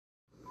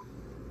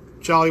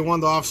Charlie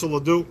 1 to Officer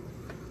Ledoux.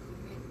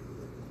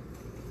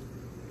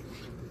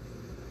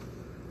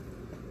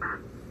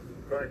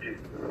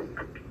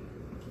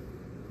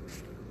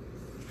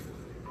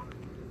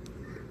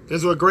 It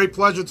is a great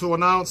pleasure to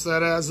announce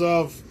that as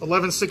of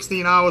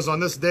 11:16 hours on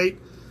this date,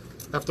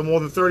 after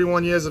more than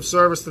 31 years of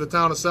service to the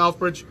town of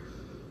Southbridge,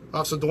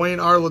 Officer Dwayne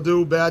R.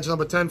 Ledoux, badge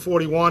number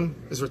 1041,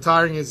 is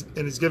retiring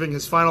and is giving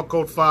his final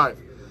Code 5.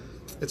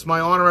 It's my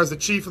honor as the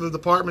chief of the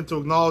department to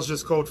acknowledge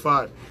this Code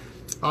 5.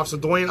 Officer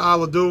Dwayne R.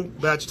 Ledoux,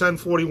 badge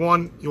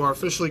 1041, you are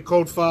officially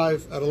Code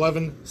 5 at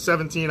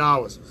 11:17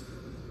 hours.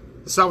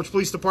 The Southbridge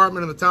Police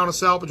Department and the town of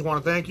Southbridge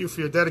want to thank you for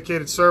your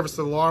dedicated service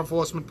to the law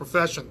enforcement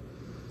profession.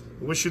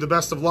 We wish you the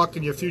best of luck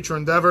in your future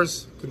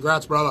endeavors.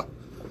 Congrats, brother.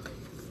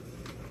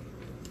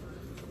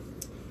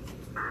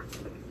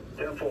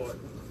 10-4.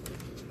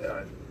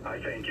 I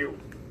thank you.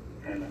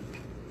 And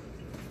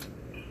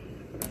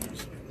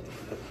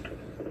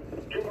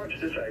too much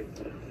to say,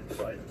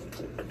 but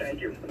thank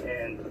you.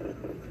 And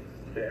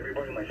to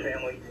everybody, my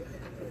family,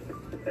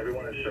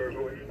 everyone I've served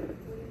with,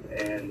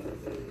 and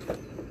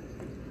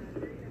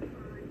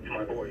to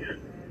my boys.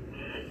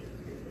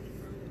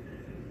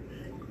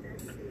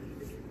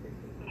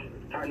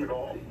 Time to go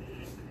home.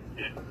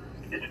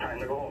 It's time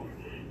to go home.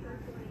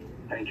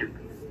 Thank you.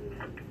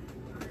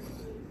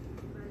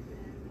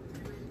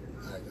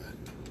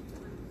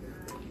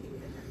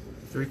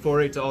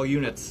 348 to all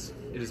units.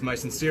 It is my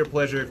sincere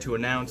pleasure to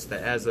announce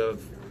that as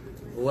of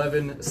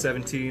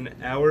 11:17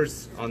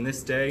 hours on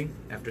this day,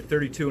 after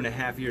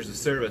 32.5 years of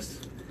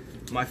service,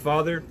 my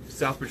father,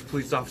 Southbridge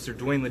Police Officer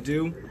Dwayne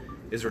Ledoux,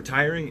 is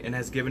retiring and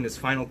has given his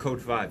final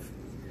Code 5.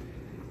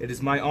 It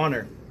is my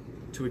honor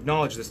to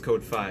acknowledge this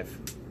Code 5,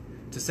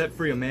 to set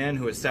free a man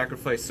who has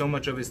sacrificed so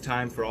much of his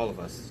time for all of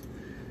us,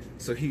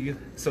 so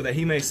that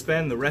he may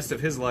spend the rest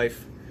of his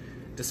life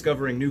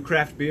discovering new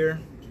craft beer,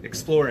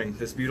 exploring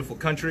this beautiful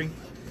country,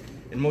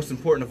 and most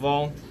important of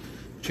all,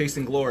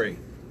 chasing glory.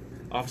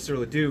 Officer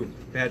Ledoux,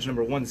 badge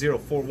number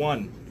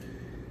 1041.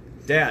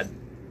 Dad,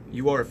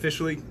 you are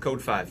officially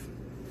Code 5.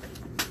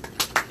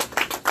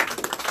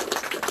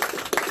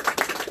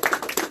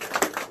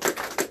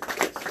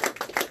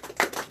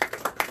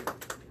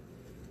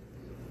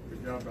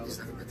 Good job, brother. He's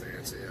not going to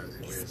answer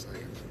yet. Wait a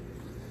second.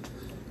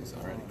 He's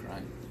already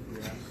crying.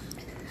 Yeah.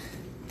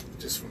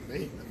 Just from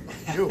me.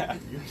 You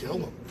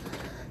killed him.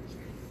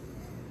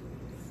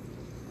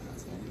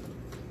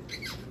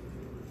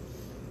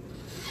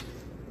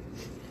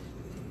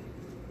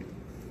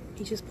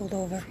 He just pulled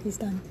over. He's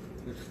done.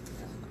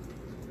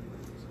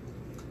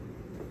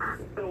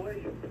 No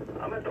way.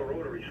 I'm at the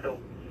Rotary still.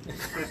 On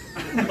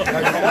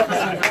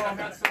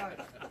that side.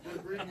 We'll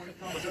agree when it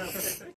comes out.